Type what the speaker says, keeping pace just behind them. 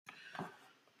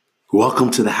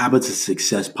Welcome to the Habits of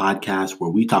Success podcast, where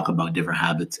we talk about different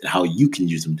habits and how you can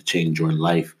use them to change your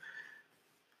life.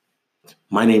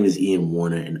 My name is Ian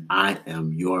Warner, and I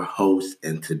am your host.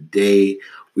 And today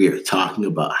we are talking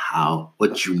about how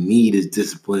what you need is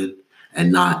discipline and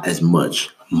not as much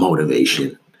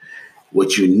motivation.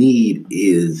 What you need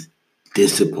is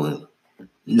discipline,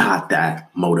 not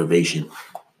that motivation.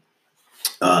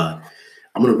 I'm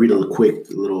going to read a quick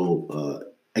little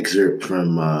excerpt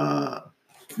from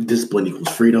Discipline Equals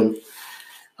Freedom.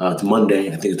 It's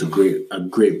Monday. I think it's a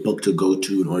great book to go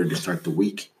to in order to start the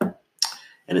week.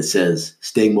 And it says,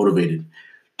 staying motivated.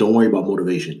 Don't worry about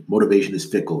motivation. Motivation is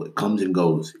fickle. It comes and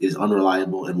goes. It is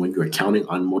unreliable. And when you're counting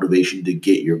on motivation to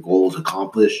get your goals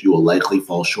accomplished, you will likely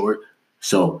fall short.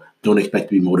 So don't expect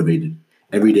to be motivated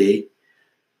every day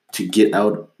to get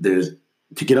out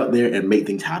there and make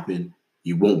things happen.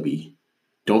 You won't be.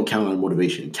 Don't count on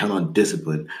motivation. Count on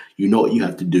discipline. You know what you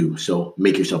have to do. So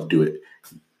make yourself do it.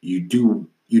 You do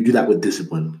that with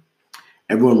discipline.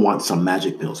 Everyone wants some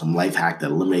magic pill, some life hack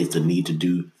that eliminates the need to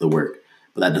do the work,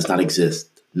 but that does not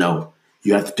exist. No,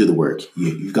 you have to do the work.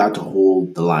 You've got to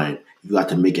hold the line. You've got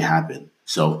to make it happen.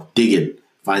 So dig in,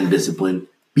 find the discipline,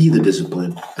 be the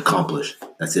discipline, accomplish.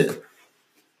 That's it.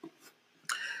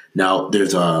 Now,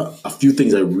 there's a few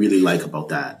things I really like about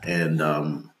that. And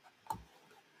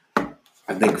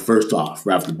I think first off,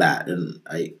 right off the bat, and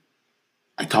I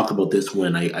talk about this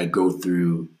when I go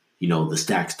through, the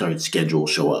stack start schedule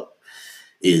show up,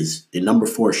 is in number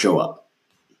 4, show up.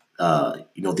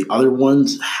 The other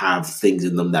ones have things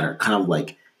in them that are kind of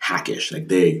like hackish. Like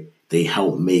they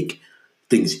help make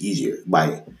things easier.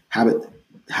 By habit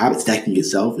stacking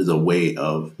itself is a way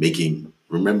of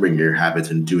remembering your habits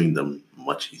and doing them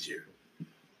much easier.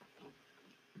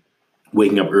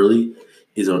 Waking up early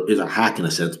is a hack in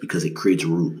a sense because it creates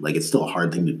room. Like, it's still a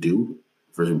hard thing to do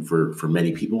for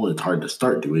many people, and it's hard to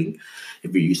start doing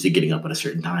if you're used to getting up at a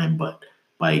certain time. But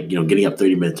by getting up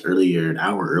 30 minutes earlier, an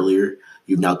hour earlier,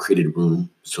 you've now created room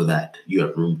so that you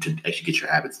have room to actually get your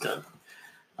habits done.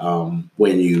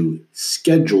 When you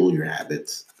schedule your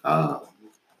habits,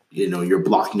 you're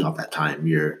blocking off that time.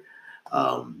 You're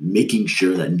making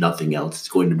sure that nothing else is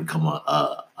going to become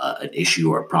an issue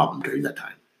or a problem during that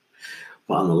time.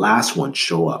 But on the last one,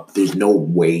 show up, there's no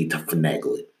way to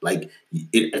finagle it. Like,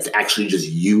 it's actually just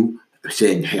you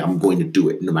saying, hey, I'm going to do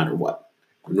it no matter what.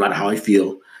 No matter how I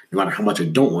feel, no matter how much I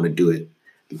don't want to do it,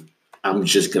 I'm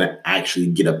just going to actually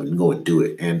get up and go and do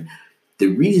it. And the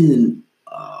reason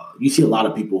you see a lot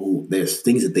of people who there's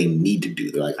things that they need to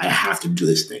do. They're like, I have to do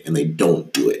this thing, and they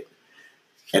don't do it.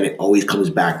 And it always comes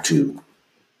back to,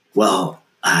 well,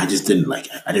 I just didn't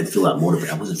I didn't feel that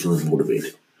motivated. I wasn't feeling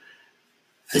motivated.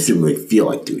 I just didn't really feel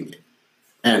like doing it.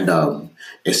 And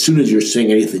as soon as you're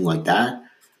saying anything like that,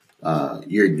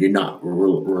 you're not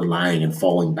relying and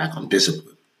falling back on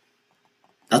discipline.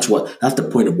 That's the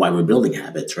point of why we're building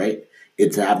habits, right?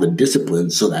 It's to have the discipline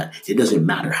so that it doesn't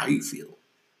matter how you feel.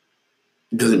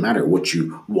 It doesn't matter what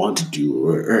you want to do,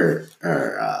 or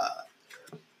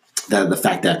that the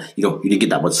fact that you didn't get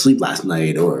that much sleep last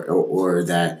night, or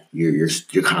that you're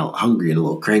kind of hungry and a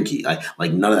little cranky.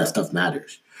 Like none of that stuff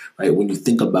matters, right? When you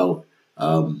think about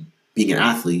being an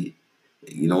athlete,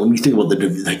 when you think about the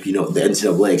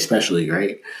NCAA especially,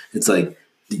 right? It's like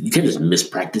you can't just miss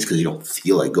practice because you don't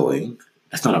feel like going.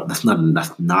 That's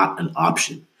not an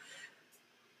option.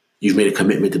 You've made a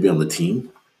commitment to be on the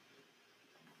team.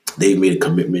 They've made a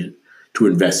commitment to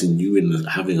invest in you and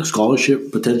having a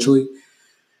scholarship potentially.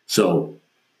 So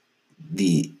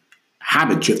the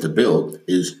habit you have to build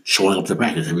is showing up to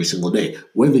practice every single day,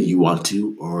 whether you want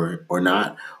to or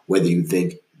not, whether you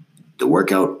think the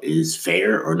workout is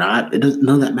fair or not.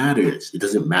 None of that matters. It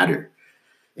doesn't matter.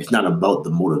 It's not about the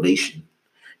motivation.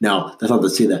 Now, that's not to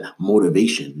say that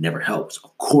motivation never helps.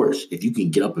 Of course, if you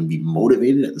can get up and be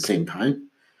motivated at the same time,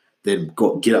 then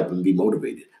go get up and be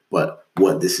motivated. But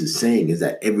what this is saying is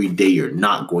that every day you're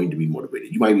not going to be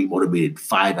motivated. You might be motivated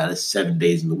 5 out of 7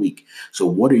 days in the week. So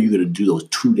what are you going to do those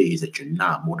 2 days that you're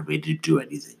not motivated to do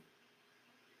anything?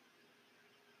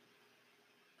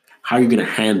 How are you going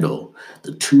to handle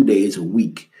the 2 days a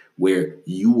week where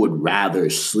you would rather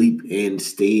sleep in,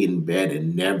 stay in bed,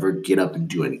 and never get up and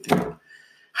do anything?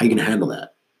 How are you going to handle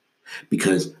that?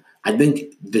 Because I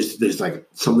think there's like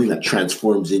something that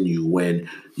transforms in you when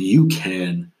you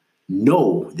can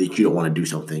know that you don't want to do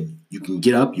something. You can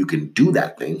get up, you can do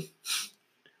that thing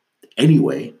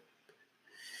anyway,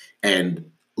 and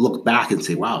look back and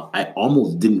say, wow, I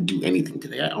almost didn't do anything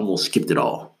today. I almost skipped it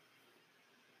all.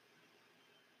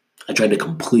 I tried to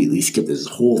completely skip this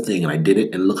whole thing, and I did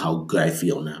it, and look how good I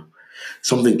feel now.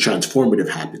 something transformative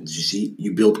happens. You see,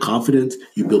 you build confidence,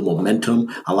 you build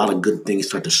momentum. A lot of good things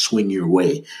start to swing your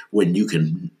way when you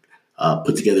can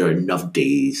put together enough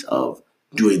days of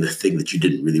doing the thing that you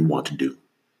didn't really want to do.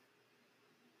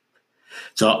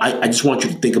 So I just want you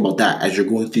to think about that as you're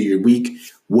going through your week.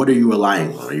 What are you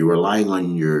relying on? Are you relying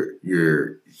on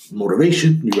your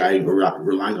motivation?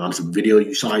 Relying on some video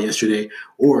you saw yesterday,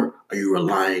 or are you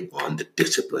relying on the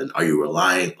discipline? Are you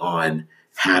relying on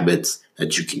habits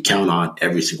that you can count on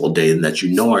every single day and that you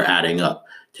know are adding up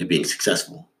to being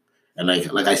successful? And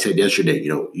like I said yesterday,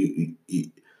 you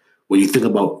when you think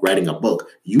about writing a book,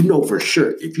 you know for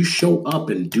sure if you show up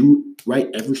and do write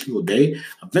every single day,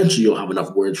 eventually you'll have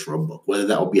enough words for a book. Whether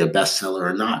that will be a bestseller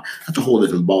or not, that's a whole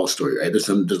different ball story, right? There's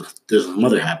some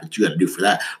other habits you got to do for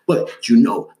that, but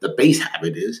the base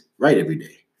habit is write every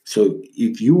day. So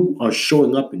if you are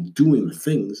showing up and doing the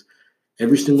things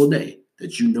every single day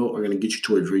that you know are going to get you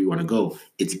towards where you want to go,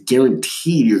 it's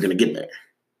guaranteed you're going to get there.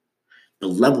 The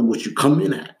level which you come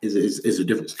in at is a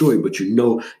different story, but you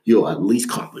know you'll at least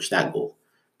accomplish that goal.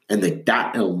 And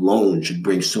that alone should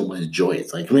bring so much joy.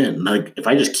 It's like, man, like if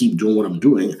I just keep doing what I'm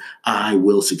doing, I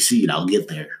will succeed. I'll get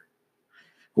there.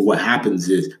 But what happens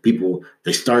is people,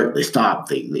 they start, they stop,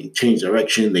 they change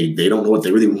direction. They don't know what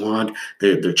they really want.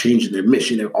 They're changing their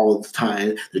mission all the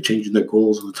time. They're changing their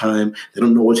goals all the time. They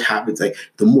don't know what happens. Like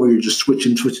the more you're just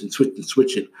switching,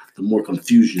 the more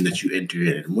confusion that you enter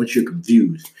in. And once you're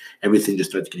confused, everything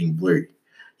just starts getting blurry.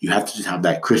 You have to just have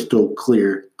that crystal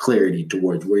clear clarity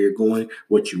towards where you're going,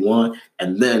 what you want,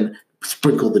 and then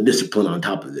sprinkle the discipline on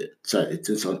top of it. So it's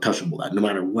untouchable. That no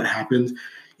matter what happens,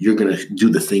 you're going to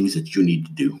do the things that you need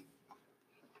to do.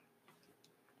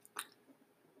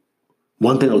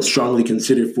 One thing I would strongly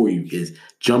consider for you is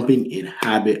jumping in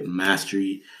Habit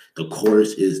Mastery. The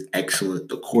course is excellent.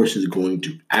 The course is going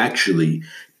to actually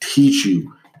teach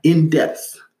you in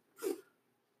depth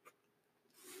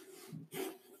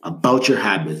about your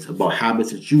habits, about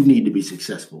habits that you need to be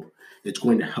successful. It's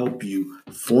going to help you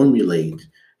formulate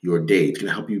your day. It's going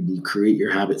to help you create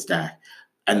your habit stack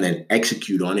and then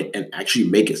execute on it and actually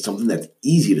make it something that's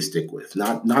easy to stick with.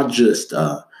 Not just,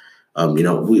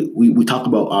 we talk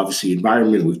about obviously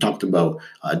environment. We've talked about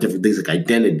different things like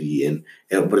identity,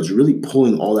 but it's really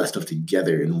pulling all that stuff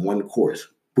together in one course.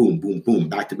 Boom, boom, boom,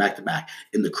 back to back to back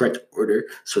in the correct order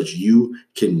so that you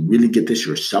can really get this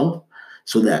yourself.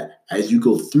 So that as you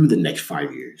go through the next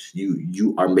 5 years,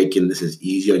 you are making this as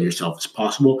easy on yourself as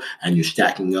possible, and you're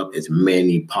stacking up as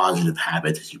many positive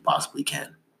habits as you possibly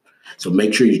can. So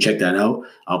make sure you check that out.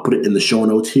 I'll put it in the show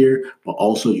notes here, but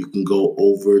also you can go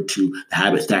over to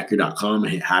thehabitstacker.com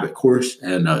and hit Habit Course,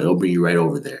 and it'll bring you right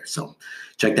over there. So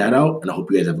check that out, and I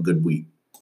hope you guys have a good week.